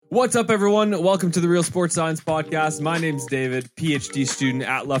What's up, everyone? Welcome to the Real Sports Science Podcast. My name's David, PhD student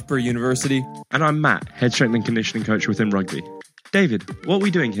at Loughborough University. And I'm Matt, head strength and conditioning coach within rugby. David, what are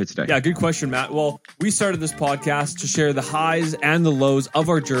we doing here today? Yeah, good question, Matt. Well, we started this podcast to share the highs and the lows of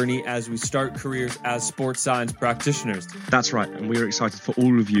our journey as we start careers as sports science practitioners. That's right, and we're excited for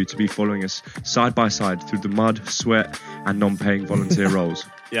all of you to be following us side by side through the mud, sweat, and non-paying volunteer roles.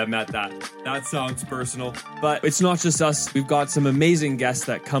 Yeah, Matt, that sounds personal. But it's not just us. We've got some amazing guests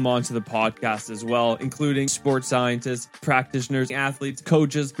that come onto the podcast as well, including sports scientists, practitioners, athletes,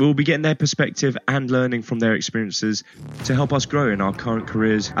 coaches. We'll be getting their perspective and learning from their experiences to help us grow in our current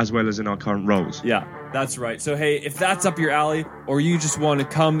careers as well as in our current roles. Yeah, that's right. So, hey, if that's up your alley or you just want to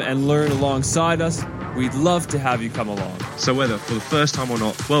come and learn alongside us, we'd love to have you come along. So whether for the first time or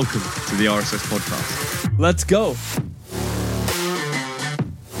not, welcome to the RSS podcast. Let's go.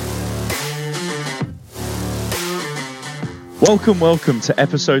 Welcome to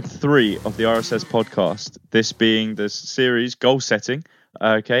episode 3 of the RSS podcast, this being the series goal setting.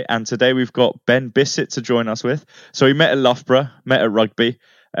 Okay, and today we've got Ben Bisset to join us with. So we met at Loughborough, met at rugby,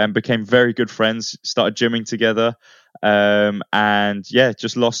 and became very good friends, started gymming together, and yeah,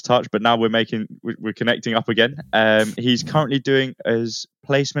 just lost touch, but now we're connecting up again. He's currently doing his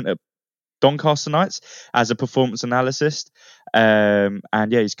placement at Doncaster Knights as a performance analyst, and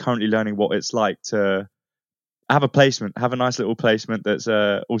yeah, he's currently learning what it's like to have a nice little placement that's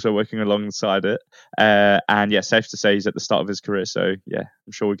also working alongside it. And yeah, safe to say he's at the start of his career. So yeah,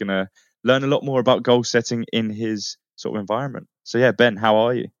 I'm sure we're going to learn a lot more about goal setting in his sort of environment. So yeah, Ben, how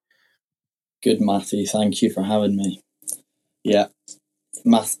are you? Good, Matthew. Thank you for having me. Yeah,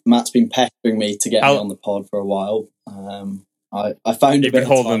 Matt's been pestering me to get me on the pod for a while. I found a bit of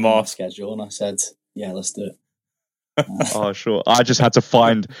time on my schedule and I said, yeah, let's do it. Oh, sure. I just had to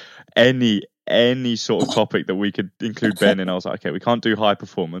find any sort of topic that we could include Ben in. I was like, okay, we can't do high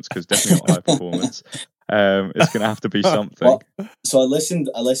performance because definitely not high performance. It's going to have to be something. Well, so I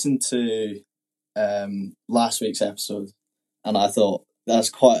listened to last week's episode, and I thought that's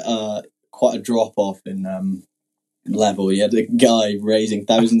quite a drop off in level. You had a guy raising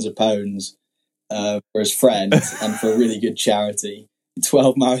thousands of pounds for his friend and for a really good charity.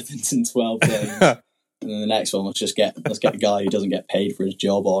 12 marathons in 12 days, and then the next one let's get a guy who doesn't get paid for his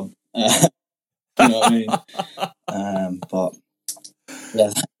job on. You know what I mean? But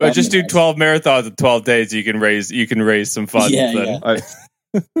yeah, but just do 12 marathons in 12 days. You can raise some funds. Yeah.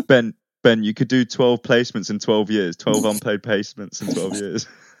 Ben, you could do 12 placements in 12 years, 12 unpaid placements in 12 years.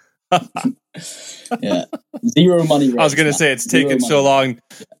 Yeah, zero money raised. I was going to say it's taken so long.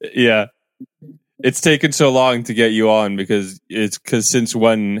 Yeah, it's taken so long to get you on because since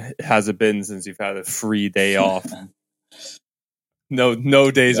when has it been since you've had a free day off?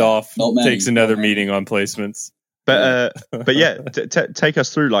 No days off. Takes another meeting on placements. But yeah, take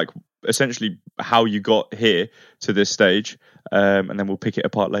us through like essentially how you got here to this stage, and then we'll pick it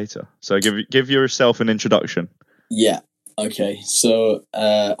apart later. So give yourself an introduction. Yeah. Okay. So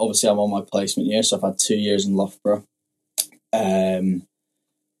obviously I'm on my placement year, so I've had 2 years in Loughborough.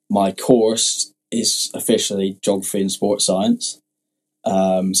 My course is officially geography and sports science.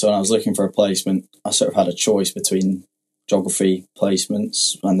 So when I was looking for a placement, I sort of had a choice between geography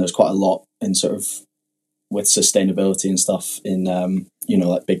placements, and there's quite a lot in sort of with sustainability and stuff in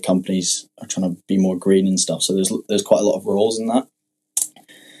like big companies are trying to be more green and stuff, so there's quite a lot of roles in that.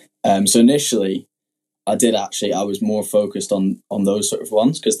 So initially I was more focused on those sort of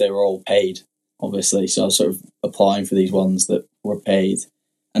ones because they were all paid, obviously, so I was sort of applying for these ones that were paid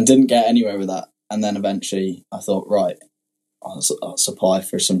and didn't get anywhere with that. And then eventually I thought, right, I'll apply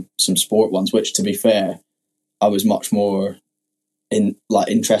for some sport ones, which, to be fair, I was much more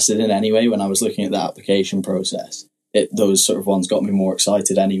interested in anyway. When I was looking at the application process, those sort of ones got me more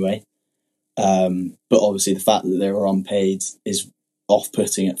excited anyway. But obviously the fact that they were unpaid is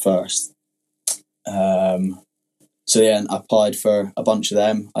off-putting at first. So yeah, I applied for a bunch of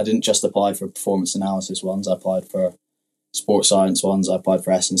them. I didn't just apply for performance analysis ones. I applied for sports science ones. I applied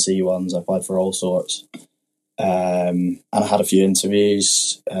for S&C ones. I applied for all sorts. And I had a few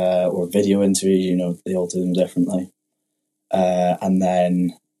interviews or video interviews, they all do them differently. And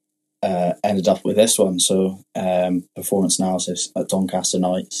then ended up with this one, so performance analysis at Doncaster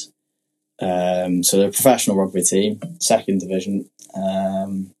Knights. So they're a professional rugby team, second division,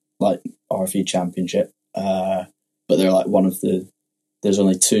 like RFE Championship. But they're like there's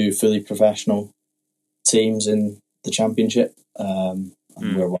only 2 fully professional teams in the Championship. And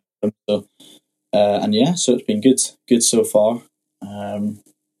we're one of them. So. And yeah, so it's been good so far.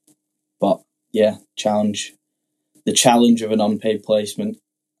 But yeah, the challenge of an unpaid placement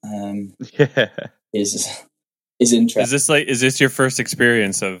is is interesting. Is this your first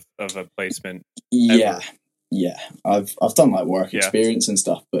experience of a placement? Yeah, ever? yeah. I've done like work experience and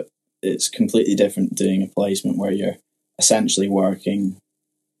stuff, but it's completely different doing a placement where you're essentially working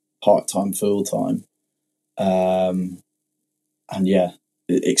part-time, full-time. And yeah,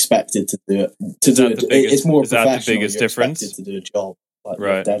 expected to do it. It's more professional. Is that the biggest difference? Expected to do a job. Like you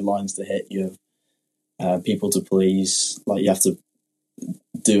have deadlines to hit. You have people to please. Like you have to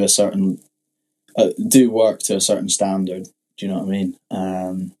do a certain do work to a certain standard. Do you know what I mean?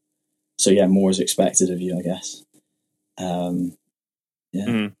 So yeah, more is expected of you, I guess. Yeah.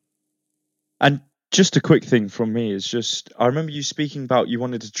 Mm. And just a quick thing from me is just I remember you speaking about you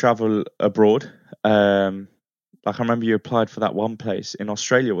wanted to travel abroad. Like I remember you applied for that one place in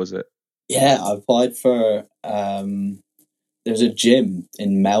Australia, was it? Yeah, I applied for. There's a gym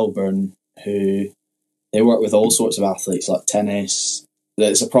in Melbourne who they work with all sorts of athletes, like tennis.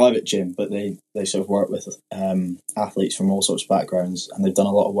 It's a private gym, but they sort of work with athletes from all sorts of backgrounds, and they've done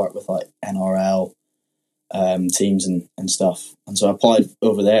a lot of work with like NRL teams and stuff. And so I applied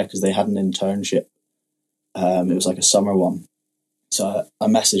over there because they had an internship. It was like a summer one, so I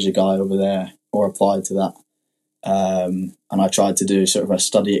messaged a guy over there or applied to that. And I tried to do sort of a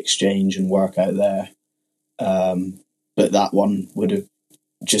study exchange and work out there. But that one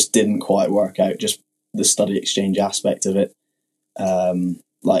just didn't quite work out, just the study exchange aspect of it.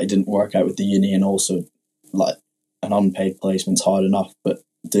 Like it didn't work out with the uni, and also like an unpaid placement's hard enough, but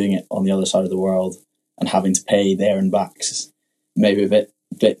doing it on the other side of the world and having to pay there and back is maybe a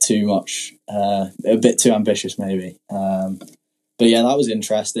bit too much, a bit too ambitious maybe. But yeah, that was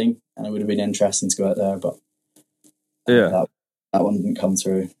interesting, and it would have been interesting to go out there, but yeah, that one didn't come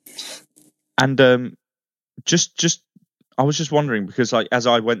through. And just I was just wondering because like as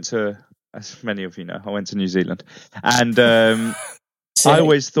many of you know, I went to New Zealand, and I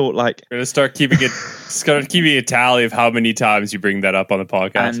always thought like we're gonna start keeping a tally of how many times you bring that up on the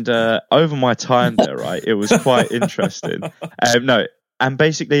podcast. And over my time there, right, it was quite interesting. No, and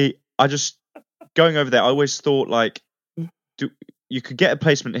basically, I just going over there. I always thought like, you could get a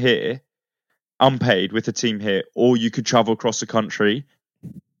placement here, unpaid with a team here, or you could travel across the country.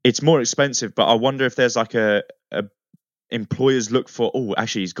 It's more expensive, but I wonder if there's like a employers look for,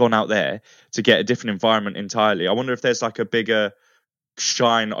 actually he's gone out there to get a different environment entirely. I wonder if there's like a bigger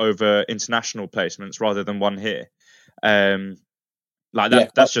shine over international placements rather than one here. Like that. Yeah,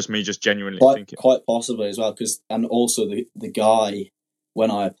 that's just me, just genuinely thinking. Quite possibly as well, and also the guy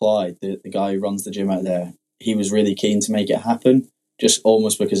when I applied, the guy who runs the gym out there, he was really keen to make it happen. Just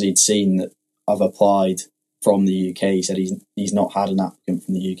almost because he'd seen that I've applied from the UK. He said he's not had an applicant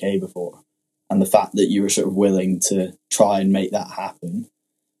from the UK before. And the fact that you were sort of willing to try and make that happen,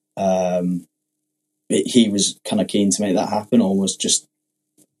 he was kind of keen to make that happen almost just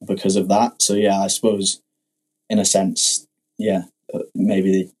because of that. So yeah, I suppose in a sense, yeah,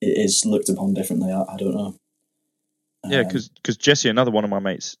 maybe it is looked upon differently. I don't know. Yeah, because Jesse, another one of my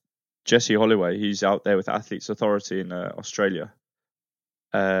mates, Jesse Holloway, he's out there with Athletes Authority in Australia.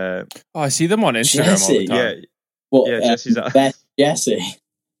 I see them on Instagram all the time. Yeah, Jesse's out. Jesse.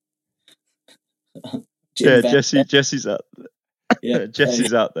 Jesse's out. Yeah,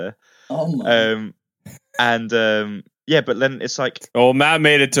 Jesse's out there. Oh my. Yeah, but then it's like, Matt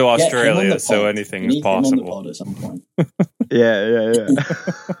made it to Australia, so anything is possible. Him on the pod at some point. Yeah.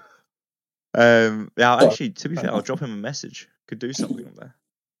 Actually, to be fair, I'll drop him a message. Could do something on there.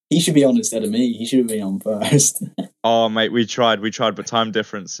 He should be on instead of me. He should have been on first. Oh, mate, we tried, but time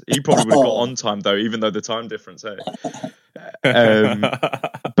difference. He probably would have got on time though, even though the time difference. Hey.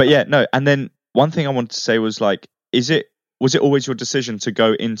 But yeah, no. And then one thing I wanted to say was like, was it always your decision to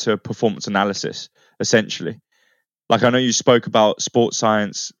go into performance analysis, essentially? Like, I know you spoke about sports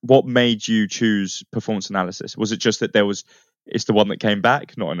science. What made you choose performance analysis? Was it just that it's the one that came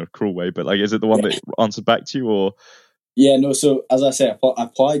back? Not in a cruel way, but like, is it the one that answered back to you, or? Yeah, no. So as I say, I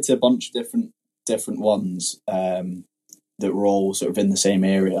applied to a bunch of different ones that were all sort of in the same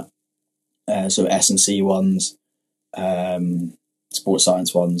area. So S&C ones, sports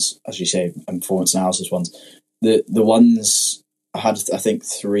science ones, as you say, and performance analysis ones. The ones I had, I think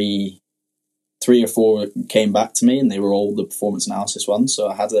three or four came back to me, and they were all the performance analysis ones. So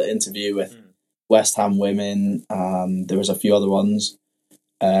I had an interview with West Ham Women. There was a few other ones,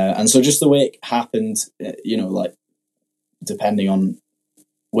 and so just the way it happened, like depending on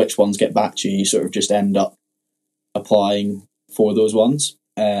which ones get back to you, you sort of just end up applying for those ones.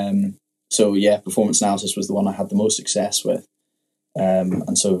 So yeah, performance analysis was the one I had the most success with,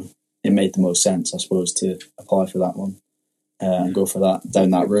 and so it made the most sense, I suppose, to apply for that one and go for that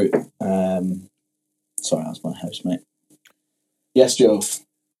down that route. Sorry, that's my housemate. Yes, Joe.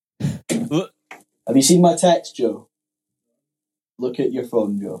 Have you seen my text, Joe? Look at your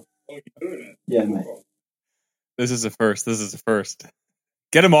phone, Joe. Oh, you're doing it? Yeah, mate. This is a first.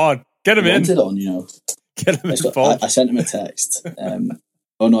 Get him on. Get him in. Want it on, you know. Get him involved. I sent him a text.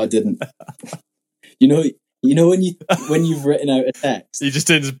 Oh no, I didn't. You know when you've written out a text, You just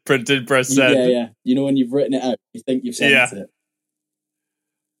didn't press send. Yeah. You know when you've written it out, you think you've sent it.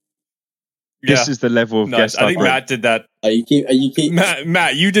 This is the level of guest. I think Matt did that. You keep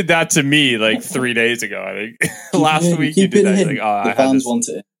Matt, you did that to me like 3 days ago. I think last week you did that. Like, the fans want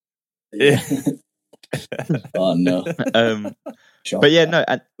it. Yeah. Oh no. But yeah, no.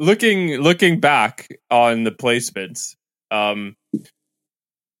 And looking back on the placements,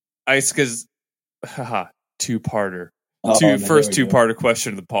 because two-parter, two-parter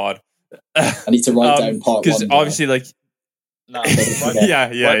question of the pod. I need to write down part one. Because obviously, like,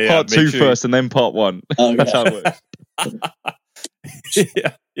 yeah. Part two first, and then part one. Okay. That's how it works.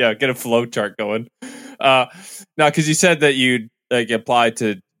 yeah. Get a flow chart going. Now, because you said that you'd like applied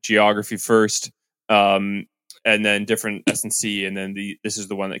to geography first, and then different S&C, and then this is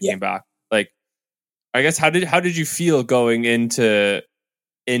the one that came back. Like, I guess how did you feel going into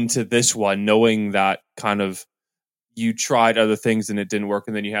this one, knowing that kind of you tried other things and it didn't work,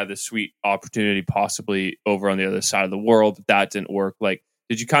 and then you had this sweet opportunity possibly over on the other side of the world that didn't work? Like,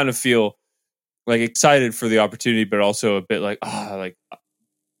 did you kind of feel like excited for the opportunity, but also a bit like, like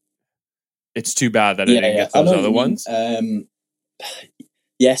it's too bad that I didn't get those other ones?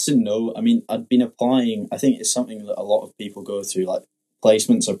 Yes and no. I mean, I'd been applying. I think it's something that a lot of people go through. Like,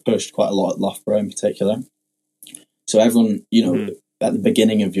 placements are pushed quite a lot at Loughborough in particular. So everyone, at the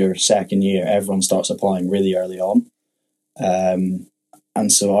beginning of your second year, everyone starts applying really early on.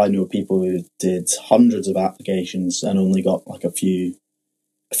 And so I know people who did hundreds of applications and only got like a few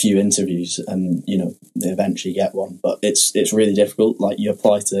interviews, and they eventually get one. But it's really difficult. Like, you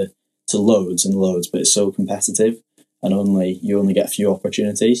apply to loads and loads, but it's so competitive, and you only get a few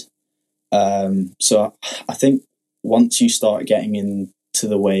opportunities. So I think once you start getting into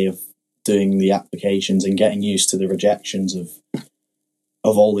the way of doing the applications and getting used to the rejections of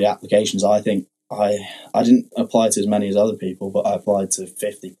all the applications, I think I didn't apply to as many as other people, but I applied to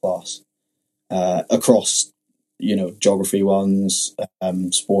 50 plus across, geography ones,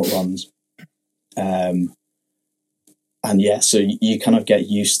 sport ones. And yeah, so you kind of get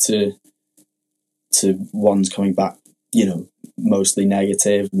used to ones coming back, mostly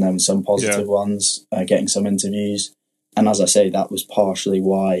negative, and then some positive ones, getting some interviews. And as I say, that was partially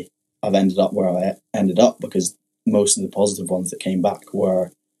why I've ended up where I ended up, because most of the positive ones that came back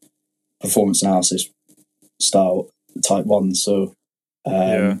were performance analysis style type ones. So,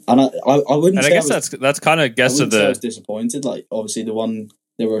 and I wouldn't. And say I guess that's kind of I was disappointed. Like, obviously,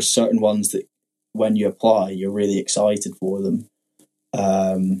 there were certain ones that when you apply, you're really excited for them.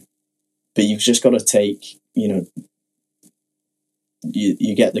 But you've just got to take, you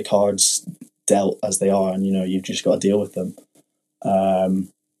get the cards dealt as they are, and you've just got to deal with them.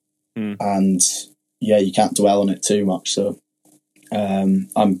 And yeah, you can't dwell on it too much. So I'm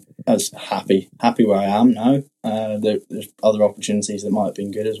as happy where I am now. There's other opportunities that might have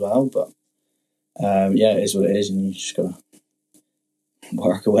been good as well, but yeah, it is what it is, and you just got to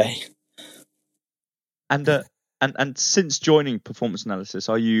work away. And since joining performance analysis,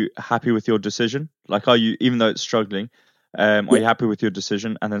 are you happy with your decision? Like, are you, even though it's struggling, are you happy with your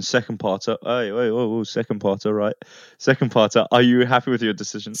decision? And then second parter, right? Second parter, are you happy with your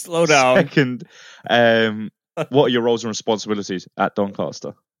decision? Slow down. Second, what are your roles and responsibilities at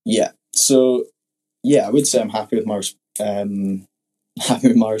Doncaster? Yeah, so I would say I'm happy with my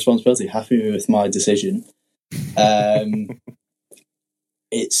responsibility, happy with my decision. I'm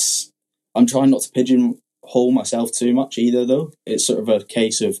trying not to pigeonhole myself too much either, though. It's sort of a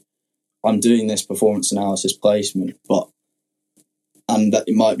case of I'm doing this performance analysis placement, and that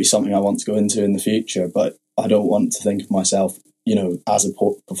it might be something I want to go into in the future, but I don't want to think of myself, as a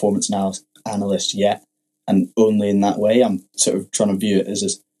performance analyst yet, and only in that way. I'm sort of trying to view it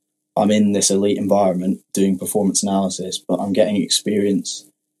as I'm in this elite environment doing performance analysis, but I'm getting experience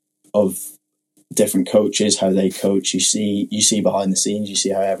of different coaches, how they coach. You see behind the scenes, you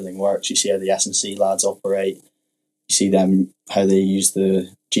see how everything works, you see how the S&C lads operate, you see them, how they use the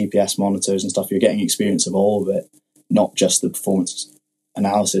GPS monitors and stuff. You're getting experience of all of it, not just the performance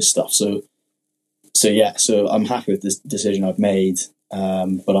analysis stuff. So I'm happy with this decision I've made,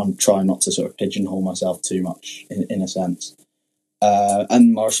 but I'm trying not to sort of pigeonhole myself too much in a sense.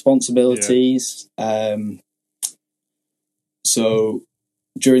 And my responsibilities, so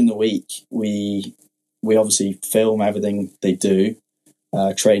during the week, we obviously film everything they do,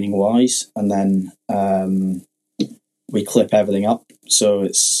 training wise, and then we clip everything up. So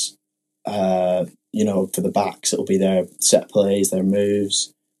it's for the backs, it'll be their set plays, their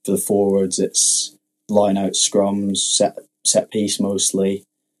moves. For the forwards, it's line out scrums, set piece mostly.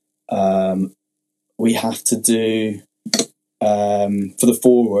 We have to do for the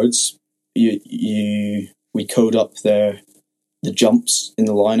forwards. We code up the jumps in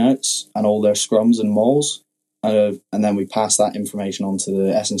the lineouts and all their scrums and mauls, and then we pass that information on to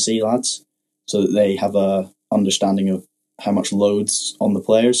the S&C lads so that they have a understanding of how much loads on the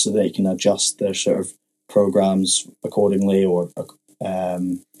players, so they can adjust their sort of programs accordingly, or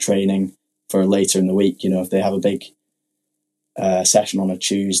training for later in the week. If they have a big session on a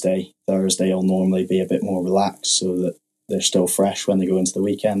Tuesday, Thursday will normally be a bit more relaxed so that they're still fresh when they go into the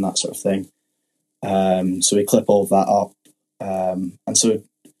weekend, that sort of thing. So we clip all of that up. And so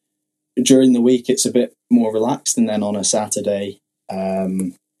during the week, it's a bit more relaxed. And then on a Saturday,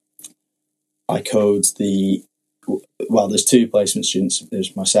 I code there's two placement students.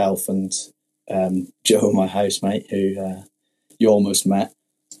 There's myself and Joe, my housemate, who you almost met.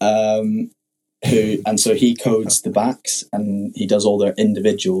 And so he codes the backs and he does all their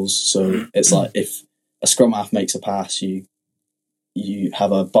individuals. So it's like if a scrum half makes a pass, you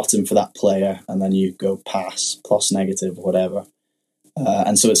have a button for that player, and then you go pass, plus, negative, whatever.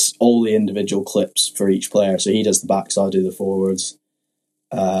 And so it's all the individual clips for each player. So he does the backs, I do the forwards.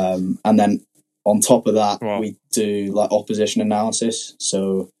 And then on top of that, we do like opposition analysis.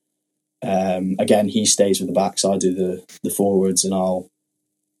 So again, he stays with the backs, I do the forwards, and I'll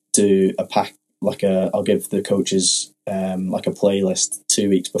do a pack, I'll give the coaches like a playlist 2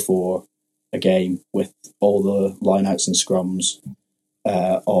 weeks before a game with all the lineouts and scrums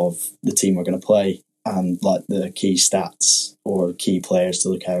of the team we're going to play, and like the key stats or key players to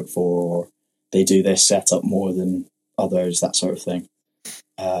look out for, or they do this setup more than others, that sort of thing.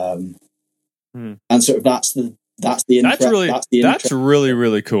 And sort of that's really,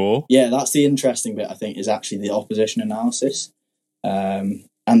 really cool. Yeah, that's the interesting bit, I think, is actually the opposition analysis.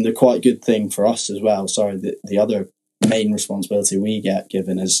 And the quite good thing for us as well, the other main responsibility we get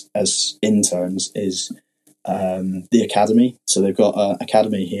given as interns is the academy. So they've got an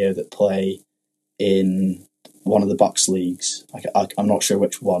academy here that play in one of the Bucks leagues. I'm not sure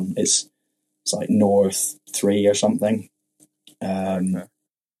which one. It's like North 3 or something. Okay.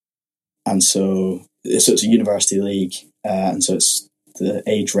 And so it's a university league. And so it's the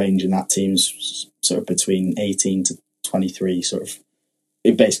age range in that team's sort of between 18 to 23, sort of.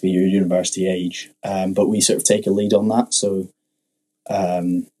 Basically your university age, but we sort of take a lead on that. So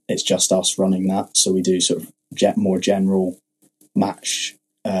it's just us running that. So we do sort of more general match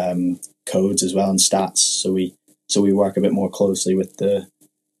codes as well, and stats. So we work a bit more closely with the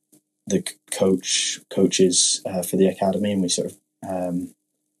coaches for the academy, and we sort of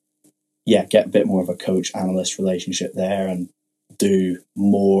get a bit more of a coach analyst relationship there, and do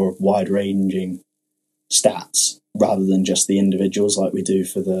more wide ranging stats rather than just the individuals like we do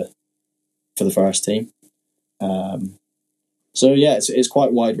for the first team. So yeah, it's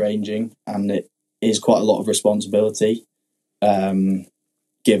quite wide ranging, and it is quite a lot of responsibility,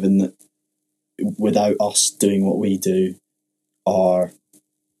 given that without us doing what we do,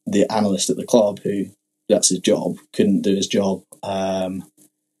 the analyst at the club, who that's his job, couldn't do his job.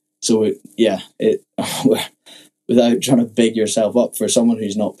 Without trying to big yourself up, for someone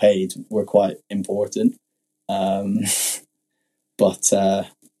who's not paid, we're quite important. But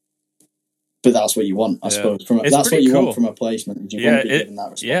that's what you want, I suppose. That's what you want from a placement. You want to be given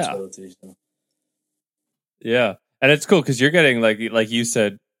that responsibility. So. Yeah, and it's cool because you're getting like you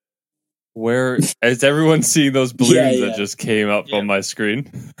said. Where is everyone seeing those balloons that just came up on my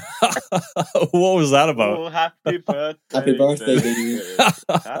screen? What was that about? Oh, happy birthday! Happy birthday, baby!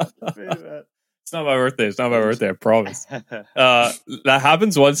 It's not my birthday. It's not my birthday. I promise. That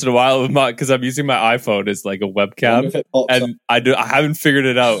happens once in a while with because I'm using my iPhone as like a webcam, and I haven't figured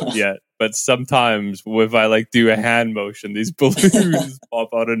it out yet. But sometimes if I do a hand motion, these balloons pop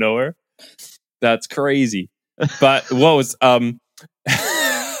out of nowhere. That's crazy. But what was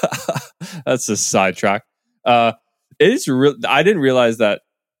that's a sidetrack. It is real. I didn't realize that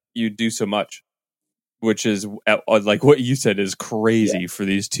you do so much, which is like what you said is crazy for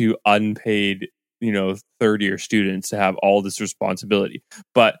these two unpaid, third-year students to have all this responsibility.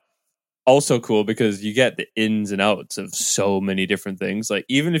 But also cool because you get the ins and outs of so many different things. Like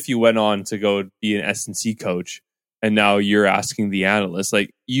even if you went on to go be an S&C coach, and now you're asking the analyst, the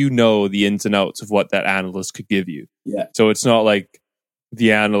ins and outs of what that analyst could give you. Yeah. So it's not like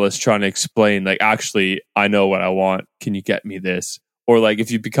the analyst trying to explain, actually, I know what I want. Can you get me this? Or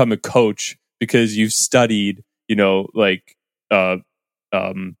if you become a coach because you've studied,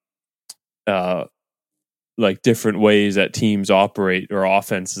 like different ways that teams operate or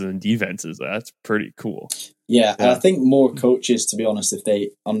offenses and defenses. That's pretty cool. Yeah, and I think more coaches, to be honest, if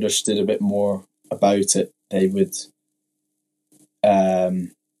they understood a bit more about it, they would,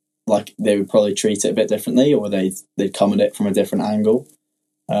 they would probably treat it a bit differently, or they'd come at it from a different angle.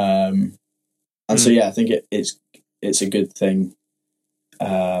 And so, yeah, I think it's a good thing.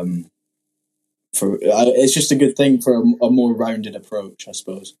 It's just a good thing for a more rounded approach, I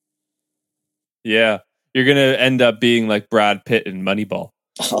suppose. Yeah, you're gonna end up being like Brad Pitt in Moneyball.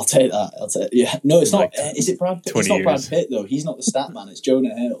 I'll take that. Yeah, no, it's not. Is it Brad Pitt? It's not Brad years. Pitt though. He's not the stat man. It's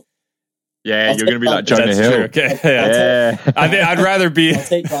Jonah Hill. Yeah, you're going to be like Jonah That's Hill. true. Okay, yeah. I think I'd rather be. I'll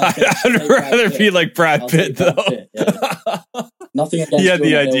take Brad Pitt. I'd rather be like Brad Pitt though. Pitt, yeah. Nothing against. He had the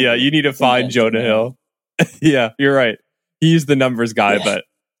Jonah idea. Hill, You need to find Jonah Hill. Yeah, you're right. He's the numbers guy, but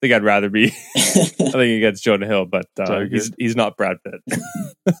I think I'd rather be. I think against Jonah Hill, but he's not Brad Pitt.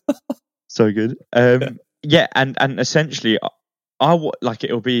 So good. Yeah, and essentially,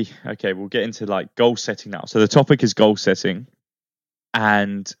 it'll be okay. We'll get into like goal setting now. So the topic is goal setting,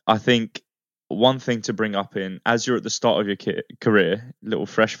 and I think one thing to bring up as you're at the start of your career, little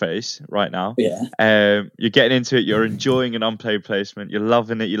fresh face right now. Yeah. You're getting into it. You're enjoying an unpaid placement. You're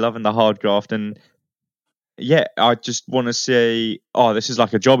loving it. You're loving the hard graft, and yeah, I just want to say, this is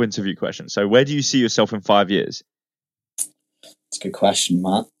like a job interview question. So where do you see yourself in 5 years? That's a good question,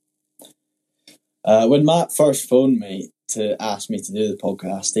 Matt. When Matt first phoned me to ask me to do the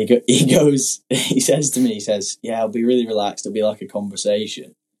podcast, he says to me, yeah, I'll be really relaxed. It'll be like a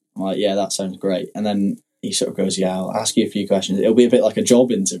conversation. I'm like, yeah, that sounds great. And then he sort of goes, yeah, I'll ask you a few questions. It'll be a bit like a job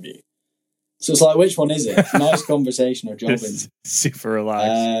interview. So it's like, which one is it? Nice conversation or job interview? Super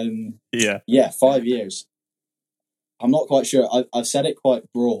relaxed. Yeah, 5 years. I'm not quite sure. I've said it quite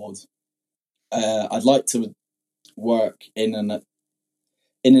broad. I'd like to work in an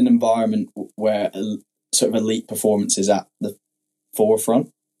environment where sort of elite performance is at the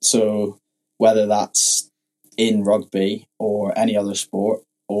forefront. So whether that's in rugby or any other sport,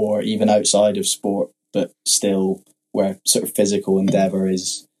 or even outside of sport, but still where sort of physical endeavour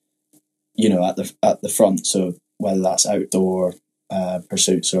is, at the front. So whether that's outdoor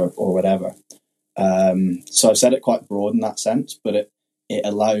pursuits or whatever. So I've said it quite broad in that sense, but it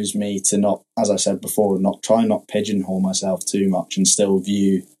allows me to not, as I said before, not pigeonhole myself too much and still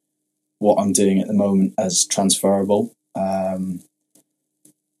view what I'm doing at the moment as transferable.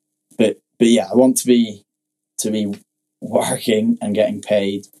 But yeah, I want to be working and getting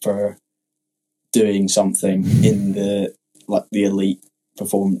paid for doing something in the elite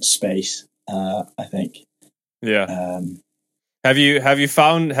performance space. I think. Yeah. Have you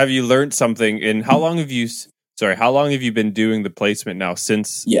learned something in how long have you been doing the placement now?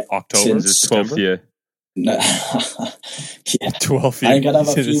 Since October? Since 12th year. No. 12 years. I think I'd have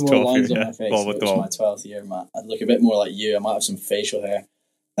a few more lines year, on my face. Well, It was my 12th year, Matt. I'd look a bit more like you. I might have some facial hair.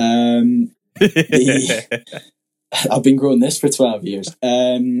 I've been growing this for 12 years.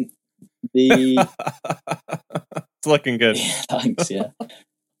 It's looking good. Thanks, yeah.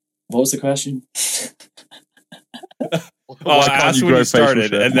 What was the question? I asked when you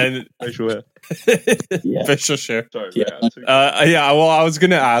started, and then facial hair. Facial hair. Sorry, well, I was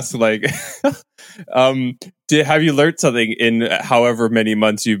gonna ask, have you learned something in however many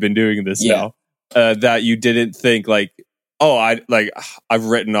months you've been doing this now that you didn't think I've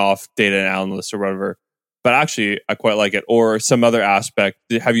written off data analyst or whatever, but actually I quite like it, or some other aspect?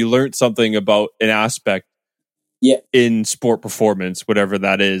 Have you learned something about an aspect in sport performance, whatever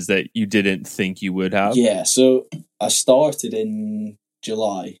that is, that you didn't think you would have? Yeah, so I started in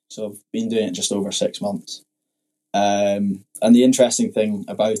July, so I've been doing it just over 6 months. And the interesting thing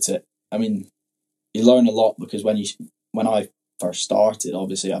about it, I mean, you learn a lot because when I first started,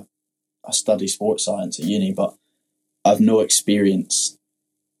 obviously I study sports science at uni, but I've no experience.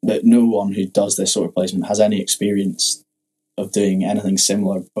 That no one who does this sort of placement has any experience of doing anything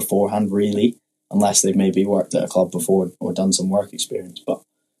similar beforehand, really, unless they've maybe worked at a club before or done some work experience. But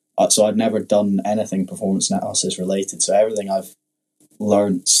so I'd never done anything performance analysis related. So everything I've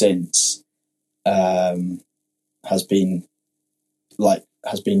learned since has been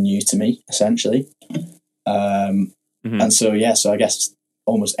new to me, essentially. And so I guess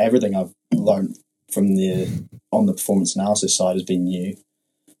almost everything I've learned from on the performance analysis side has been new.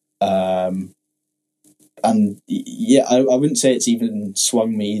 And yeah, I wouldn't say it's even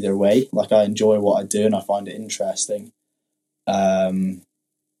swung me either way. Like, I enjoy what I do and I find it interesting. And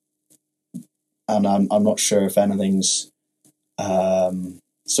I'm not sure if anything's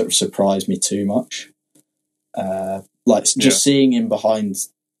sort of surprised me too much. Seeing in behind,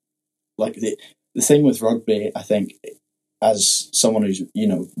 like the thing with rugby, I think, as someone who's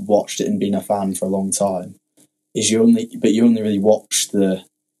watched it and been a fan for a long time, is you only really watch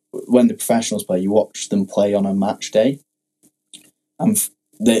when the professionals play, you watch them play on a match day, and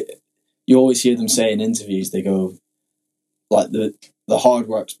you always hear them say in interviews, they go like the hard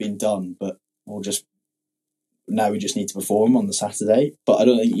work's been done, but we just need to perform on the Saturday. But I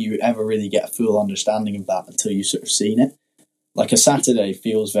don't think you ever really get a full understanding of that until you've sort of seen it. Like a Saturday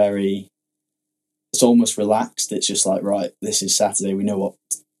feels it's almost relaxed. It's just like, right, this is Saturday. We know what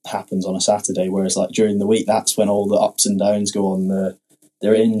happens on a Saturday. Whereas like during the week, that's when all the ups and downs go on.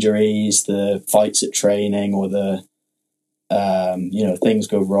 There are injuries, the fights at training, or things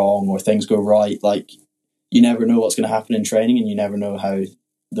go wrong or things go right. Like you never know what's going to happen in training, and you never know how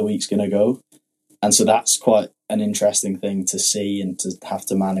the week's going to go. And so that's quite an interesting thing to see and to have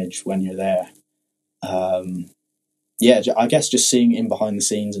to manage when you're there. I guess just seeing in behind the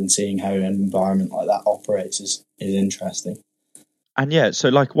scenes and seeing how an environment like that operates is interesting. And yeah, so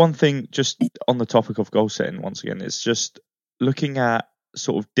like one thing just on the topic of goal setting, once again, it's just looking at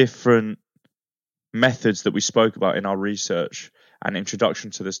sort of different methods that we spoke about in our research and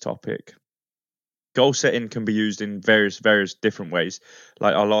introduction to this topic. Goal setting can be used in various different ways.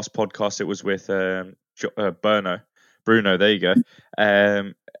 Like our last podcast, it was with Bruno, there you go,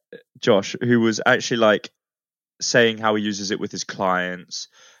 Josh, who was actually like saying how he uses it with his clients,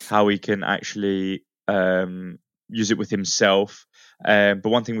 how he can actually use it with himself. But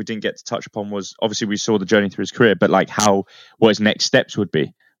one thing we didn't get to touch upon was, obviously we saw the journey through his career, but like what his next steps would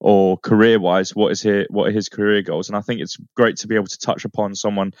be, or career-wise, what are his career goals. And I think it's great to be able to touch upon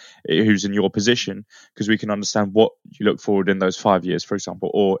someone who's in your position, because we can understand what you look forward in those 5 years, for example,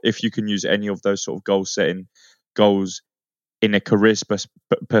 or if you can use any of those sort of goal-setting goals in a career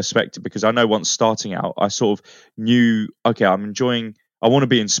perspective. Because I know once starting out, I sort of knew, okay, I want to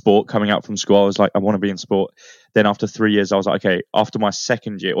be in sport. Coming out from school, I was like, I want to be in sport. Then after 3 years, I was like, okay, after my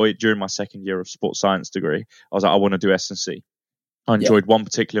second year, or during my second year of sports science degree, I was like, I want to do S&C. I enjoyed one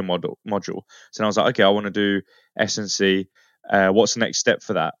particular module. So I was like, okay, I want to do S&C. What's the next step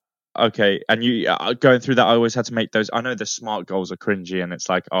for that? Okay. And going through that, I always had to make those. I know the SMART goals are cringy and it's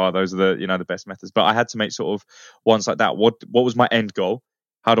like, oh, those are the best methods. But I had to make sort of ones like that. What was my end goal?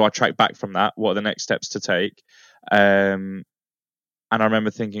 How do I track back from that? What are the next steps to take? And I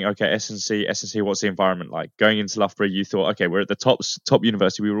remember thinking, okay, S&C, what's the environment like? Going into Loughborough, you thought, okay, we're at the top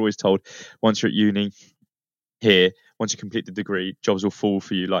university. We were always told, once you're at uni here, once you complete the degree, jobs will fall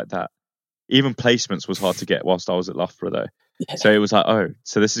for you like that. Even placements was hard to get whilst I was at Loughborough, though. Yeah. So it was like, oh,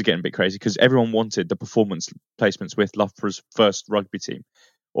 so this is getting a bit crazy, because everyone wanted the performance placements with Loughborough's first rugby team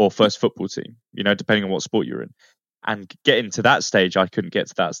or first football team, depending on what sport you're in. And getting to that stage, I couldn't get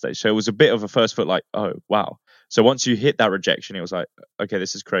to that stage. So it was a bit of a first foot, like, oh, wow. So once you hit that rejection, it was like, okay,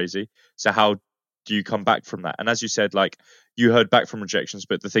 this is crazy. So how do you come back from that? And as you said, like, you heard back from rejections,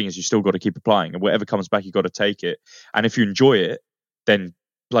 but the thing is, you still got to keep applying, and whatever comes back, you got to take it. And if you enjoy it, then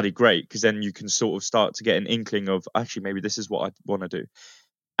bloody great, because then you can sort of start to get an inkling of, actually, maybe this is what I want to do.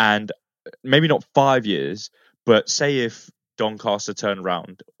 And maybe not 5 years, but say if Doncaster turned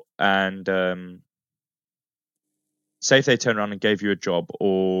around and say if they turned around and gave you a job,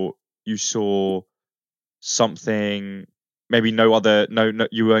 or you saw something, maybe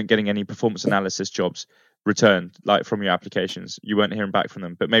you weren't getting any performance analysis jobs returned, like from your applications, you weren't hearing back from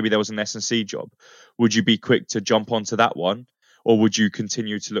them, but maybe there was an S&C job. Would you be quick to jump onto that one, or would you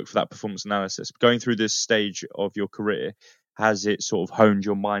continue to look for that performance analysis? Going through this stage of your career, has it sort of honed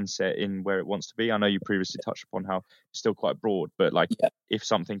your mindset in where it wants to be? I know you previously touched upon how it's still quite broad, but like, if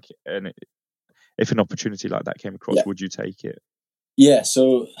an opportunity like that came across, would you take it? Yeah,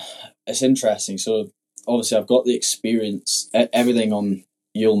 so it's interesting. So obviously I've got the experience, everything on,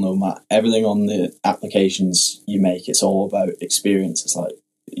 you'll know, Matt, everything on the applications you make, it's all about experience. It's like,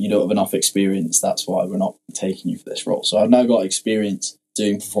 you don't have enough experience, that's why we're not taking you for this role. So I've now got experience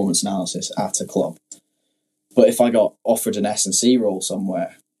doing performance analysis at a club. But if I got offered an S&C role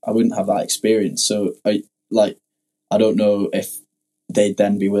somewhere, I wouldn't have that experience. So I don't know if they'd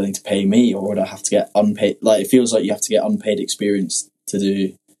then be willing to pay me, or would I have to get unpaid? Like, it feels like you have to get unpaid experience to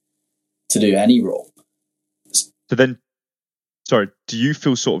do any role. So then, sorry, do you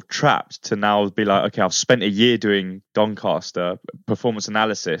feel sort of trapped to now be like, okay, I've spent a year doing Doncaster performance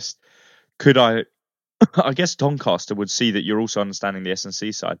analysis. Could I guess Doncaster would see that you're also understanding the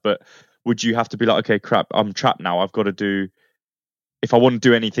S&C side, but would you have to be like, okay, crap, I'm trapped now. I've got to do, if I want to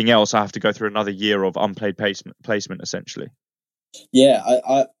do anything else, I have to go through another year of unpaid placement essentially. Yeah,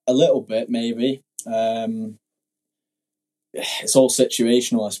 I a little bit, maybe. It's all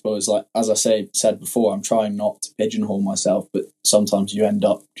situational, I suppose. Like, as I said before, I'm trying not to pigeonhole myself, but sometimes you end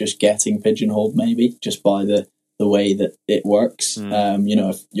up just getting pigeonholed, maybe just by the way that it works.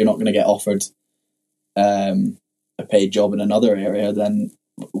 If you're not going to get offered a paid job in another area, then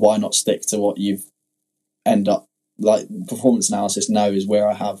why not stick to what you've end up like? Performance analysis now is where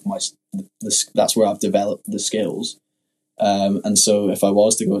I have that's where I've developed the skills, and so if I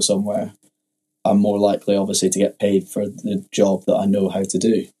was to go somewhere, I'm more likely obviously to get paid for the job that I know how to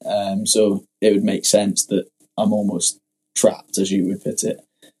do. So it would make sense that I'm almost trapped, as you would put it.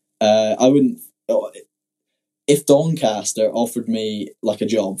 I wouldn't. If Doncaster offered me like a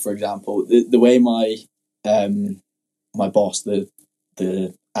job, for example, the way my boss,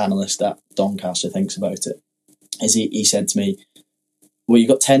 the analyst at Doncaster, thinks about it is he said to me, well, you've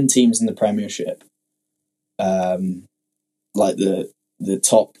got 10 teams in the Premiership, like the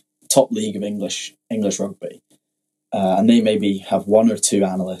top league of English rugby, and they maybe have one or two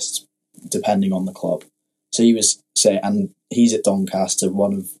analysts depending on the club. So he was saying, and he's at Doncaster,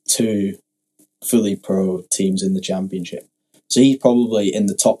 one of two fully pro teams in the Championship. So he's probably in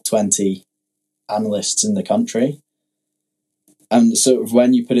the top 20 analysts in the country. And sort of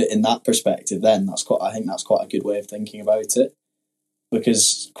when you put it in that perspective, then I think that's quite a good way of thinking about it,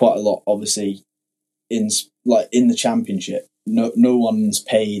 because quite a lot, obviously, in the Championship, no one's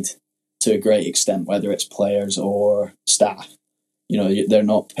paid to a great extent, whether it's players or staff. You know, they're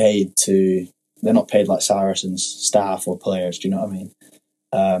not paid like Saracens, staff or players. Do you know what I mean?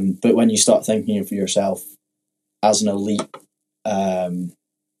 But when you start thinking of yourself as an elite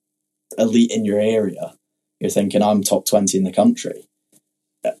in your area, you're thinking, I'm top 20 in the country,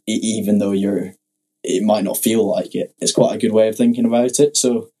 even though it might not feel like it. It's quite a good way of thinking about it.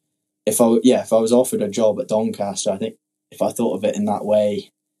 So if I was offered a job at Doncaster, I think if I thought of it in that way,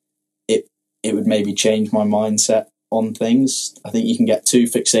 it would maybe change my mindset on things. I think you can get too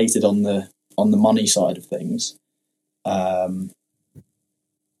fixated on the money side of things. And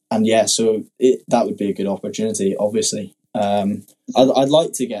yeah, so that would be a good opportunity, obviously. I'd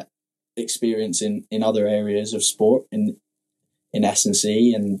like to get experience in other areas of sport, in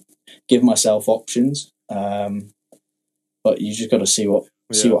S&C, and give myself options. But you just got to see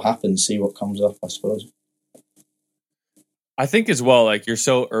what happens, see what comes up, I suppose. I think as well, like, you're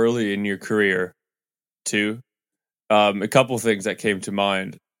so early in your career too. A couple of things that came to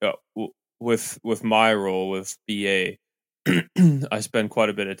mind with my role with BA. I spend quite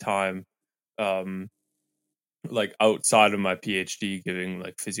a bit of time like outside of my PhD giving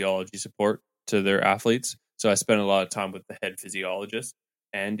like physiology support to their athletes. So I spend a lot of time with the head physiologist,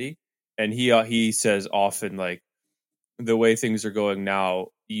 Andy, and he says often, like, the way things are going now,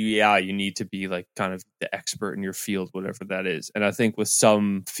 you need to be like kind of the expert in your field, whatever that is. And I think with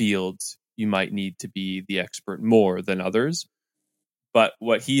some fields you might need to be the expert more than others. But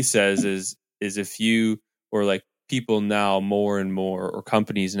what he says is if you, or like people now more and more, or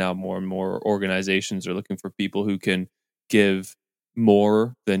companies now more and more, organizations are looking for people who can give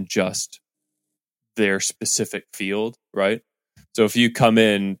more than just their specific field, right? So if you come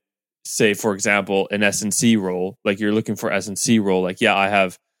in, say, for example, an S&C role, like you're looking for S&C role, like, yeah, I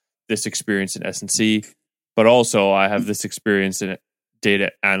have this experience in S&C, but also I have this experience in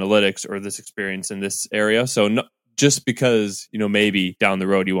data analytics, or this experience in this area. So no, just because, you know, maybe down the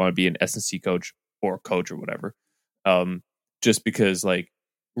road you want to be an S&C coach or coach or whatever, just because like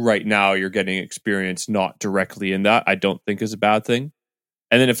right now you're getting experience not directly in that, I don't think is a bad thing.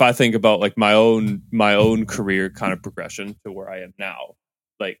 And then if I think about like my own career kind of progression to where I am now,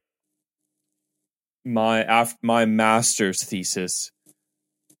 like my master's thesis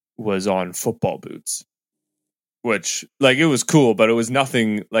was on football boots, which, like, it was cool, but it was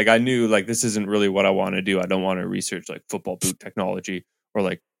nothing, like, I knew, like, this isn't really what I want to do. I don't want to research like football boot technology or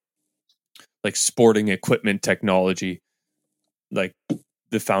like sporting equipment technology, like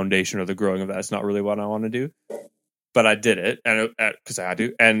the foundation or the growing of that. It's not really what I want to do. But I did it, and because I had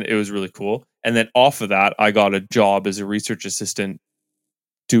to, and it was really cool. And then off of that, I got a job as a research assistant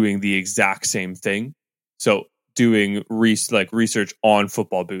doing the exact same thing. So doing research on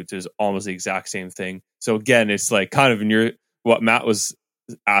football boots is almost the exact same thing. So again, it's like kind of in what Matt was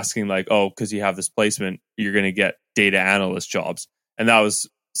asking, like, oh, because you have this placement, you're going to get data analyst jobs. And that was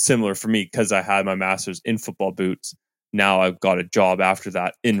similar for me because I had my master's in football boots. Now I've got a job after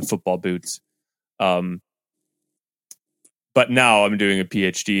that in football boots. But now I'm doing a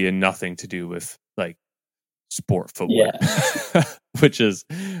PhD in nothing to do with like sport footwear, which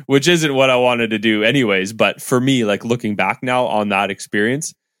isn't what I wanted to do anyways. But for me, like looking back now on that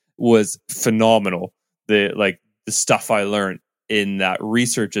experience was phenomenal. The stuff I learned in that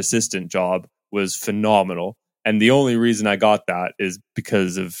research assistant job was phenomenal. And the only reason I got that is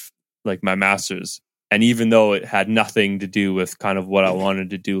because of like my master's. And even though it had nothing to do with kind of what I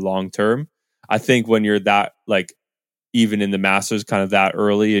wanted to do long term, I think when you're that, like, even in the master's, kind of that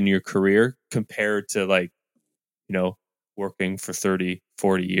early in your career compared to like, working for 30,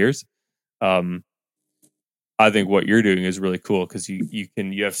 40 years. I think what you're doing is really cool because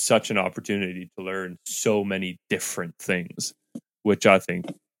you have such an opportunity to learn so many different things, which I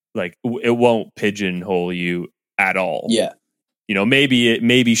think like it won't pigeonhole you at all. Yeah.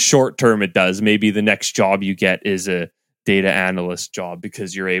 Maybe short term it does. Maybe the next job you get is a data analyst job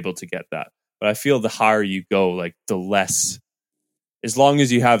because you're able to get that. But I feel the higher you go, like the less, as long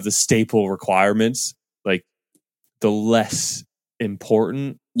as you have the staple requirements, like the less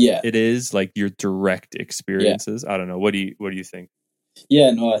important it is, like your direct experiences. I don't know. What do you think?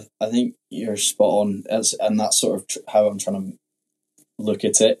 Yeah, no, I think you're spot on. And that's sort of how I'm trying to look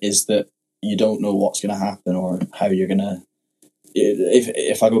at it, is that you don't know what's going to happen or how you're going to.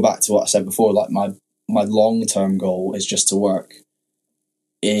 If I go back to what I said before, like my long-term goal is just to work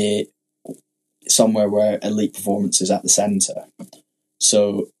somewhere where elite performance is at the centre.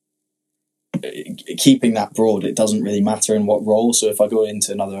 So keeping that broad, it doesn't really matter in what role. So if I go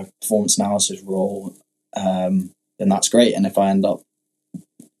into another performance analysis role, then that's great. And if I end up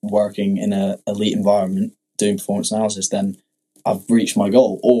working in an elite environment doing performance analysis, then I've reached my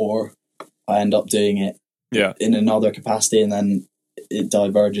goal. Or I end up doing it in another capacity, and then it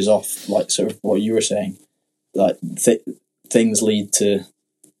diverges off, like sort of what you were saying. Like things lead to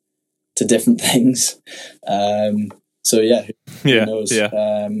different things. So who knows?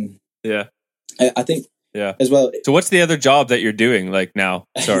 I think as well. So what's the other job that you're doing like now?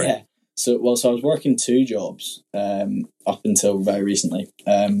 Sorry. So I was working two jobs up until very recently.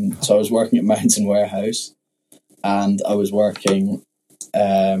 So I was working at Mountain Warehouse, and I was working.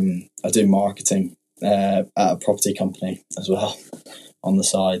 I do marketing at a property company as well on the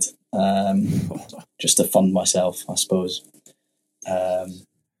side, just to fund myself, I suppose. Jeez.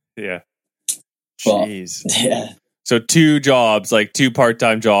 Yeah. So two jobs, like two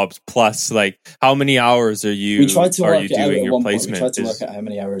part-time jobs, plus like how many hours are you? We tried to work it out at your one placement? point. We tried to work out how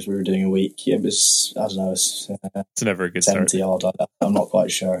many hours we were doing a week. It was, I don't know, it's never a good 70 start. odd. I'm not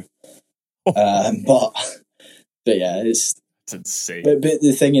quite sure. But yeah, it's insane. But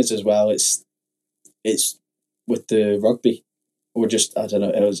the thing is as well, it's with the rugby, or just, I don't know,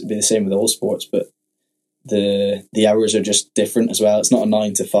 it'd be the same with all sports, but the hours are just different as well. It's not a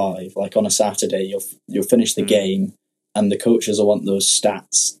 9 to 5. Like on a Saturday, you'll finish the game, and the coaches will want those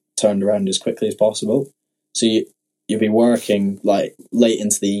stats turned around as quickly as possible. So you'll be working like late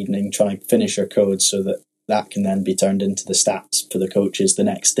into the evening trying to finish your code so that can then be turned into the stats for the coaches the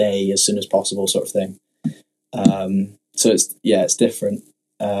next day as soon as possible, sort of thing. So it's different.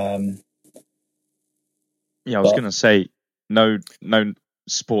 I was going to say no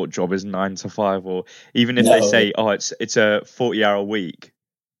sport job is 9 to 5, or even if they say, it's a 40-hour week.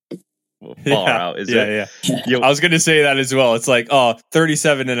 Well, far out, is it? Yeah. I was going to say that as well. It's like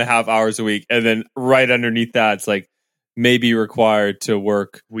 37 and a half hours a week, and then right underneath that, it's like maybe required to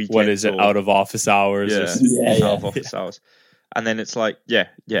work. Weekends, what is it? Out of office hours. Out of office hours, and then it's like it's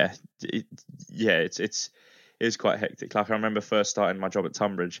quite hectic. Like I remember first starting my job at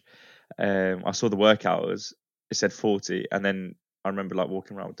Tunbridge, I saw the work hours. It said 40, and then I remember like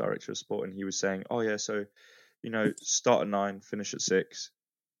walking around with the director of sport, and he was saying, so start at 9, finish at 6.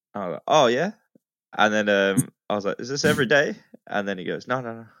 I was like, oh yeah, and then I was like, is this every day? And then he goes,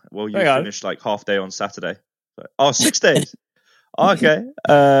 no. Well, you finish like half day on Saturday. Like, 6 days. Okay.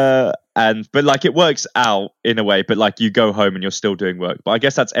 But like it works out in a way, but like you go home and you're still doing work. But I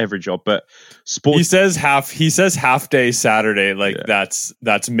guess that's every job. But sports, he says half day Saturday, like that's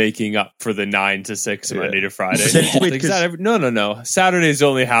making up for the 9 to 6 Monday to Friday. No. Saturday's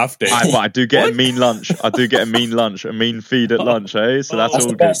only half day. But I do get a mean lunch. I do get a mean feed at lunch, eh? So that's all the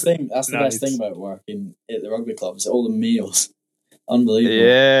good. Best thing. That's the best thing about working at the rugby club is all the meals. Unbelievable.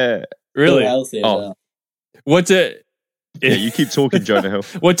 Yeah. Really so healthy as well. What's it? Yeah, you keep talking, Jonah Hill.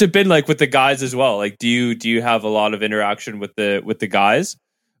 What's it been like with the guys as well? Like, do you have a lot of interaction with the guys,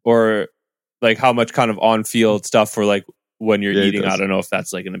 or like how much kind of on field stuff for like when you're eating? I don't know if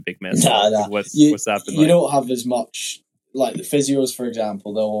that's like in a big mess. Nah. What's that been like? You don't have as much. Like the physios, for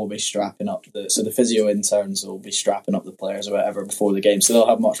example, they'll all be strapping up the physio interns will be strapping up the players or whatever before the game, so they'll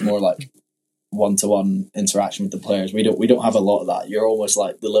have much more like one-to-one interaction with the players. We don't have a lot of that. You're almost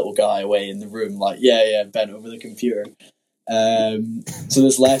like the little guy away in the room, like bent over the computer. So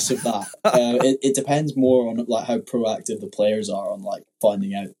there's less of that. It depends more on like how proactive the players are on like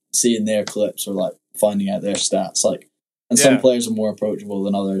finding out, seeing their clips or like finding out their stats. Like, and some players are more approachable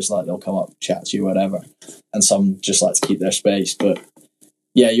than others. Like they'll come up, chat to you, whatever. And some just like to keep their space. But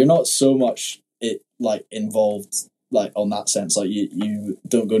yeah, you're not so much involved like on that sense. Like you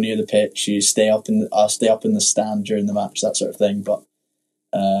don't go near the pitch. You stay up in the stand during the match, that sort of thing. But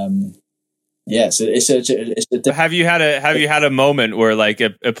yeah, it's a Have you had a moment where like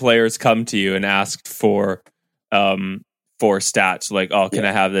a player's come to you and asked for stats, like, oh, can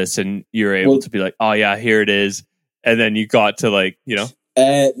I have this, and you're able to be like, oh yeah, here it is, and then you got to, like, you know,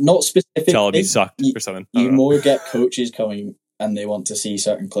 not specifically tell him he sucked or something. You more get coaches coming and they want to see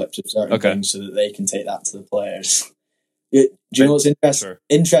certain clips of certain things so that they can take that to the players. Do you know what's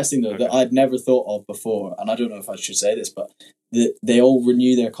interesting though, that I'd never thought of before, and I don't know if I should say this, but they all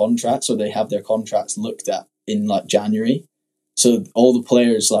renew their contracts, or they have their contracts looked at in like January. So all the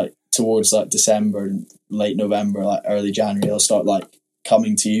players, like towards like December, late November, like early January, they'll start like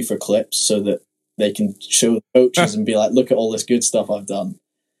coming to you for clips so that they can show the coaches and be like, look at all this good stuff I've done,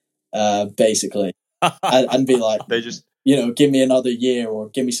 basically, and be like, they just, you know, give me another year or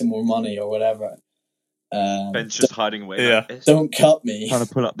give me some more money or whatever. Ben's just hiding away. Yeah. Like, don't cut me. Trying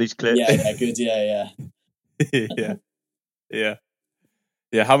to pull up these clips. Yeah, good.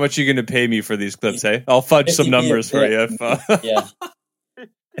 Yeah. How much are you going to pay me for these clips? Hey, I'll fudge some numbers for you. Yeah.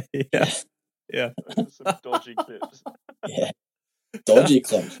 Some dodgy clips. Yeah. Dodgy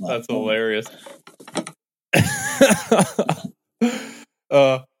clips. Man. That's hilarious.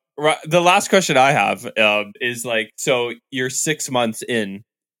 The last question I have is like, so you're 6 months in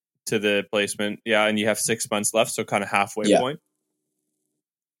to the placement, and you have 6 months left, so kind of halfway point.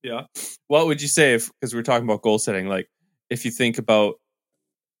 Yeah. What would you say, because we're talking about goal setting, like if you think about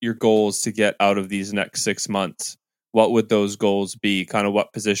your goals to get out of these next 6 months, what would those goals be? Kind of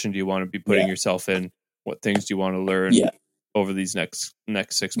what position do you want to be putting yourself in? What things do you want to learn over these next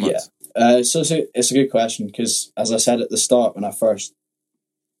 6 months? So it's a good question, because as I said at the start, when I first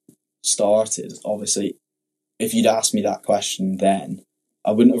started, obviously, if you'd asked me that question then,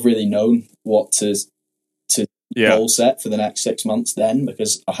 I wouldn't have really known what to goal set for the next 6 months then,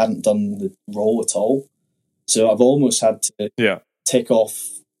 because I hadn't done the role at all. So I've almost had to tick off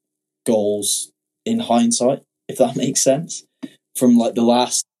goals in hindsight, if that makes sense, from like the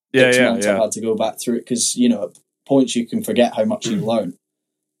last 6 months. I've had to go back through it, because, you know, at points you can forget how much you learn.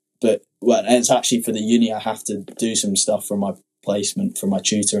 But it's actually for the uni, I have to do some stuff for my placement, for my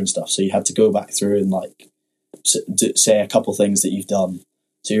tutor and stuff. So you had to go back through and like say a couple things that you've done.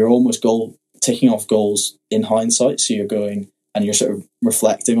 So you're almost ticking off goals in hindsight. So you're going and you're sort of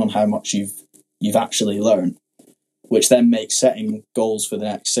reflecting on how much you've actually learned, which then makes setting goals for the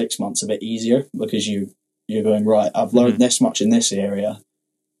next 6 months a bit easier, because you're going, right, I've learned this much in this area.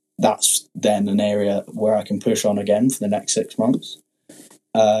 That's then an area where I can push on again for the next 6 months.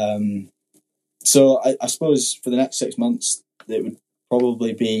 So I suppose for the next 6 months, it would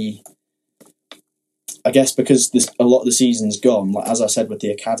probably be, I guess, because a lot of the season's gone, like as I said with the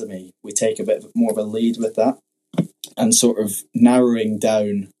academy, we take a bit more of a lead with that, and sort of narrowing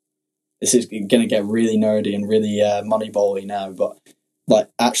down. This is going to get really nerdy and really moneyball-y now, but like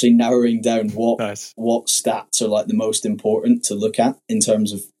actually narrowing down what stats are like the most important to look at in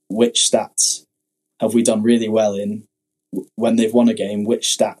terms of which stats have we done really well in when they've won a game,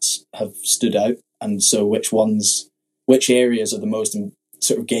 which stats have stood out, and so which areas are the most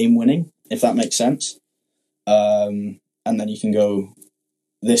sort of game winning, if that makes sense. And then you can go,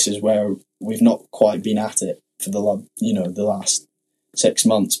 this is where we've not quite been at it for the last 6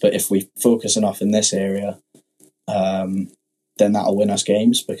 months, but if we focus enough in this area, then that'll win us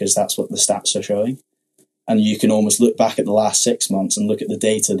games, because that's what the stats are showing. And you can almost look back at the last 6 months and look at the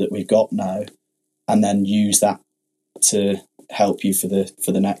data that we've got now, and then use that to help you for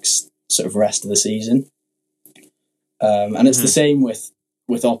the next sort of rest of the season. And it's the same with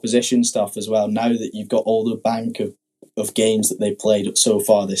opposition stuff as well. Now that you've got all the bank of games that they've played so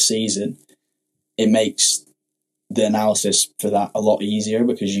far this season, it makes the analysis for that a lot easier,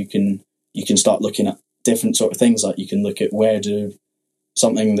 because you can start looking at different sort of things. Like you can look at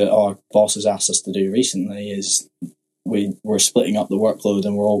something that our boss has asked us to do recently is we're splitting up the workload,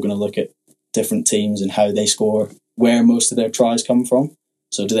 and we're all going to look at different teams and how they score, where most of their tries come from.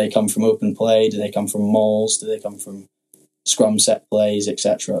 So do they come from open play? Do they come from mauls? Do they come from scrum set plays,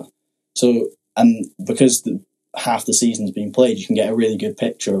 etc.? So, and because half the season's been played, you can get a really good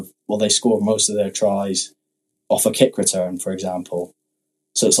picture of, well, they score most of their tries off a kick return, for example.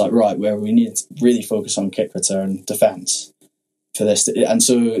 So it's like, right, where we need to really focus on kick return defence for this. And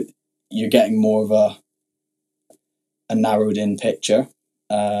so you're getting more of a narrowed in picture,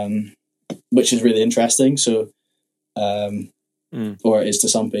 which is really interesting. So, or it is to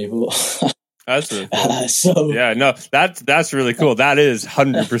some people. That's really cool. That's really cool. That is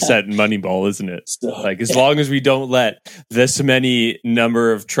 100% Moneyball, isn't it? As long as we don't let this many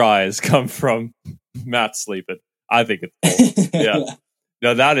number of tries come from Matt sleeping, I think it's cool. Yeah,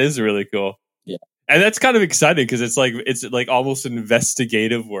 no, that is really cool. Yeah, and that's kind of exciting, because it's like almost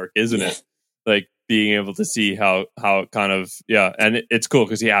investigative work, isn't it? like being able to see how it kind of, and it's cool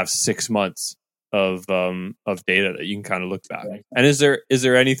because you have 6 months of data that you can kind of look back. Right. And is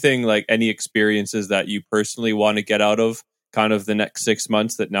there anything, like any experiences that you personally want to get out of kind of the next 6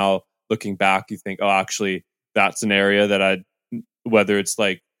 months that now looking back you think, oh, actually that's an area that whether it's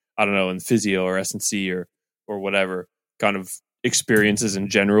like, I don't know, in physio or S&C or whatever kind of experiences in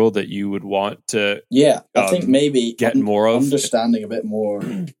general that you would want to I think maybe get more of, understanding a bit more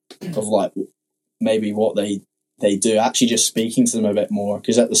of like maybe what they do, actually just speaking to them a bit more,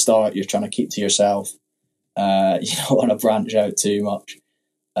 because at the start you're trying to keep to yourself. You don't want to branch out too much,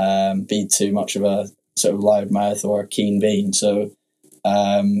 be too much of a sort of loudmouth or a keen bean. So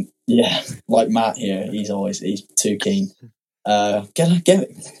like Matt here, he's too keen. Get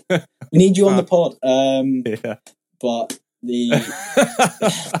it. We need you on the pod. But leave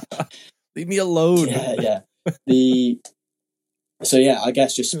me alone. I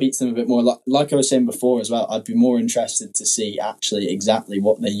guess just speak to them a bit more. Like I was saying before as well, I'd be more interested to see actually exactly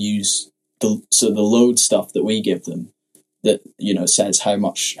what they use. The load stuff that we give them, that says how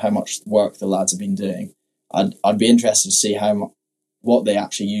much work the lads have been doing. I'd be interested to see what they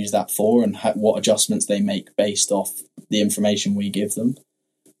actually use that for, and what adjustments they make based off the information we give them.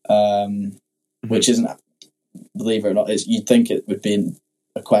 Which isn't, believe it or not, you'd think it would be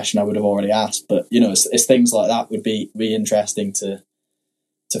a question I would have already asked, but it's things like that would be interesting to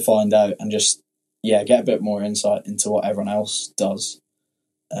find out, and just get a bit more insight into what everyone else does.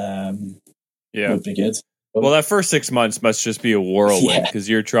 Would be good. Well, that first 6 months must just be a whirlwind, because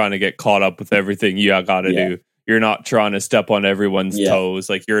you're trying to get caught up with everything you got to do. You're not trying to step on everyone's toes.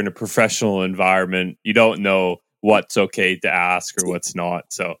 Like, you're in a professional environment. You don't know what's okay to ask or what's not.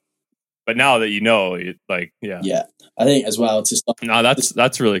 So, but now that you know, I think as well to start. No,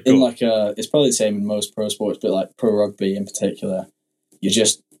 that's really cool. It's probably the same in most pro sports, but like pro rugby in particular, you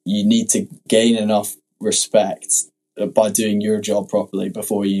need to gain enough respect by doing your job properly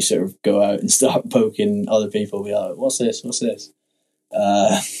before you sort of go out and start poking other people. Be like, what's this?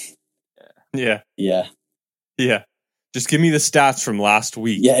 Yeah. Just give me the stats from last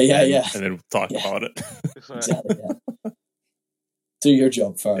week. And then we'll talk about it. Exactly. Do your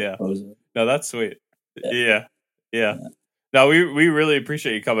job first. No, that's sweet. Yeah. No, we really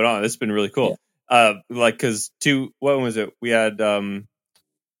appreciate you coming on. This has been really cool. Because when was it? We had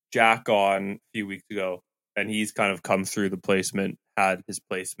Jack on a few weeks ago, and he's kind of come through the placement, had his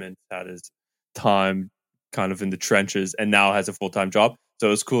time kind of in the trenches, and now has a full-time job. So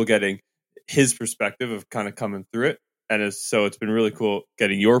it was cool getting his perspective of kind of coming through it. And so it's been really cool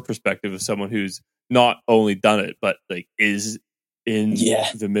getting your perspective of someone who's not only done it, but like is in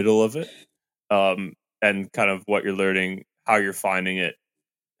the middle of it. And kind of what you're learning, how you're finding it,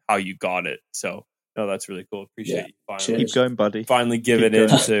 how you got it. So no, that's really cool. Appreciate you finally. Keep going, buddy. Finally giving in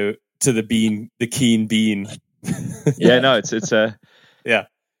to the keen bean.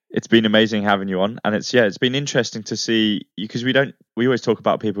 It's been amazing having you on, and it's been interesting to see, because we always talk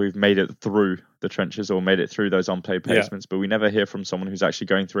about people who've made it through the trenches or made it through those unpaid placements, but we never hear from someone who's actually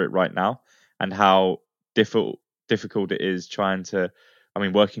going through it right now, and how difficult it is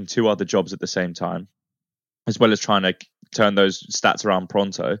working 2 other jobs at the same time, as well as trying to turn those stats around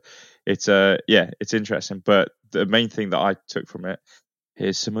pronto. It's interesting, but the main thing that I took from it,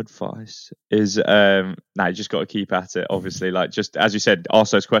 here's some advice, is you just got to keep at it. Obviously, like, just as you said,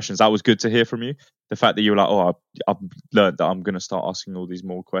 ask those questions. That was good to hear from you. The fact that you were like, I've learned that I'm going to start asking all these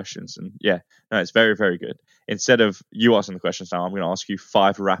more questions, and it's very, very good. Instead of you asking the questions now, I'm going to ask you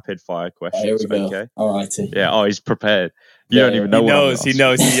 5 rapid fire questions. Here we go. Okay. All righty. Yeah. Oh, he's prepared. You don't even know. He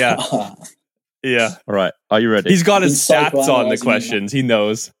knows. Yeah. Yeah. All right. Are you ready? He's got his stats on the questions. He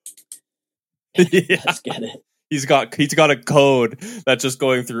knows. Let's get it. He's got a code that's just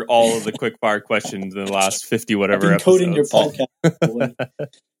going through all of the quick fire questions in the last 50 whatever episodes. Coding your podcast.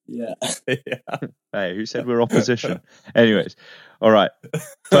 Yeah. Hey, who said we're opposition? Anyways, all right.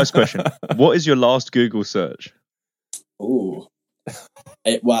 First question: what is your last Google search? Ooh,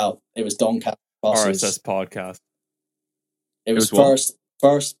 it was Doncaster buses. RSS podcast. It was first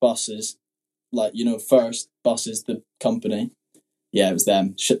buses, first buses, the company. Yeah, it was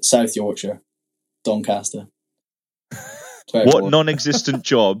them. South Yorkshire, Doncaster. What non-existent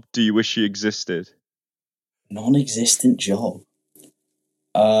job do you wish you existed? Non-existent job.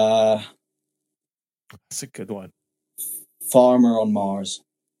 That's a good one. Farmer on Mars.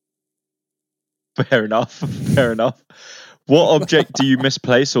 Fair enough. What object do you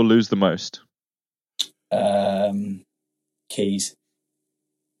misplace or lose the most? Keys.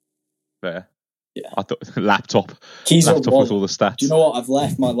 Fair. Yeah. I thought laptop. Keys laptop with all the stats. Do you know what? I've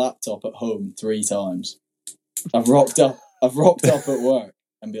left my laptop at home 3 times. I've rocked up at work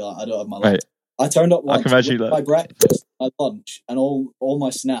and be like, I don't have my laptop. I turned up once I can imagine with my breakfast, my lunch, and all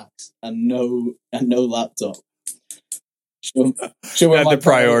my snacks, and no laptop. Sure, Had the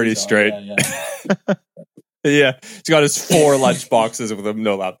priorities straight. Yeah. Yeah, he's got his 4 lunch boxes with him,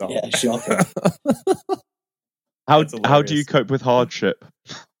 no laptop. Yeah, shocking. How do you cope with hardship?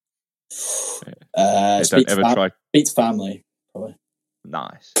 Speak to family, probably.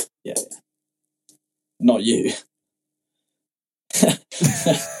 Nice. Yeah. Not you.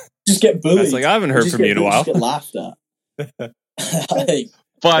 Just get bullied. It's like, I haven't heard from you in a while. Just get laughed at.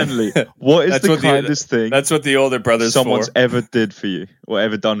 Finally, what is the kindest thing that's what the older brothers someone's ever did for you or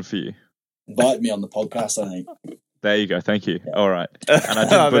ever done for you? Invite me on the podcast, I think. There you go. Thank you. Yeah. All right. And I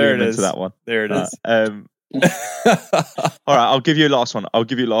didn't bully him into that one. There it is. All right. I'll give you a last one.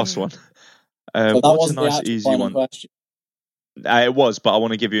 What's a nice, easy one? Question. It was, but I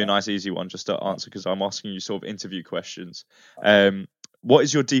want to give you a nice, easy one just to answer because I'm asking you sort of interview questions. What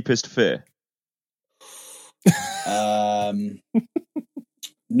is your deepest fear?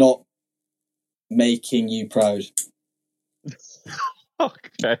 Not making you proud.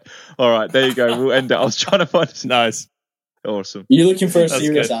 Okay. All right. There you go. We'll end it. I was trying to find it. Nice. Awesome. You're looking for a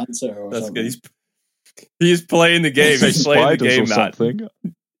serious answer or That's something? good. He's playing the game. He's playing the game, Matt.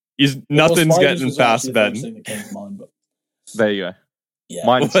 Nothing's getting past Ben. There you go. Yeah.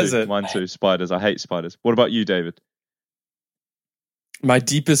 Mine too. Spiders. I hate spiders. What about you, David? My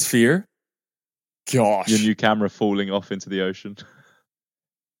deepest fear? Gosh. Your new camera falling off into the ocean.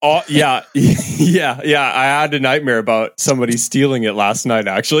 Oh, yeah. Yeah. I had a nightmare about somebody stealing it last night,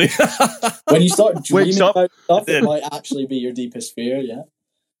 actually. When you start dreaming about stuff, it might actually be your deepest fear, yeah.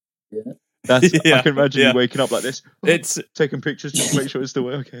 I can imagine you waking up like this. It's taking pictures just to make sure it's still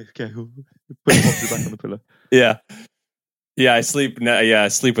okay. Put the boxes back on the pillow. Yeah, I sleep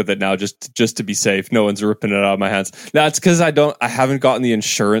with it now just to be safe. No one's ripping it out of my hands. That's because I haven't gotten the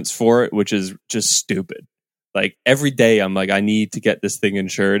insurance for it, which is just stupid. Like every day I'm like, I need to get this thing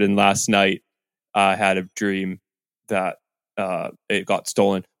insured. And last night I had a dream that it got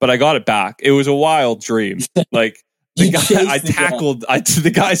stolen, but I got it back. It was a wild dream. Like the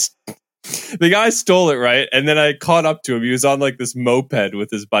guy stole it, right? And then I caught up to him. He was on like this moped with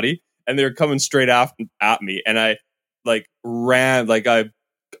his buddy and they were coming straight at me. And I ran,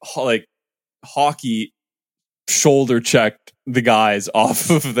 hockey shoulder checked the guys off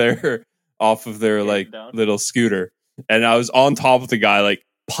of their little scooter, and I was on top of the guy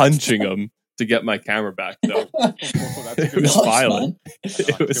punching him to get my camera back. So it was violent.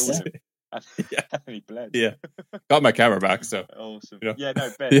 It was He bled. Yeah, got my camera back. So awesome. Ben.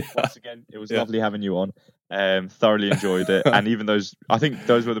 Once again, it was lovely having you on. Thoroughly enjoyed it, and even I think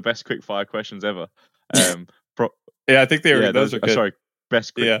those were the best quick fire questions ever. I think they were. Those are good. Sorry,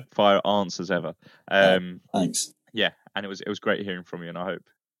 best quick fire answers ever. Thanks. Yeah, and it was great hearing from you, and I hope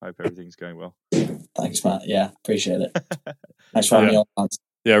everything's going well. Thanks, Matt. Yeah, appreciate it. Thanks for having me on.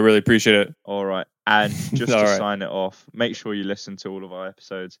 Yeah, I really appreciate it. All right, and just to sign it off, make sure you listen to all of our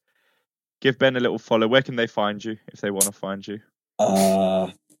episodes. Give Ben a little follow. Where can they find you if they want to find you?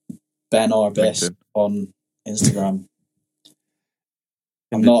 Ben R. Best on Instagram.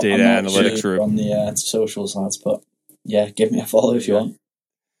 I'm not analytics room on the social sites, but yeah, give me a follow if you want.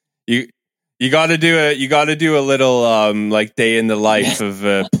 You got to do a little day in the life of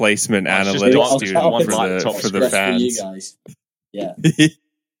a placement analytics student for the fans. For you guys. Yeah.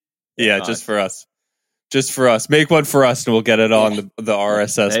 Yeah, nice. Just for us. Make one for us and we'll get it on the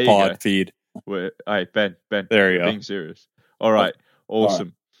RSS pod feed. Hey, Ben. There you go. Being serious. All right. Awesome. All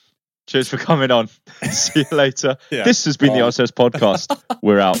right. Cheers for coming on. See you later. Yeah. This has been the RSS podcast.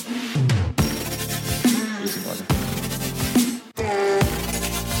 We're out.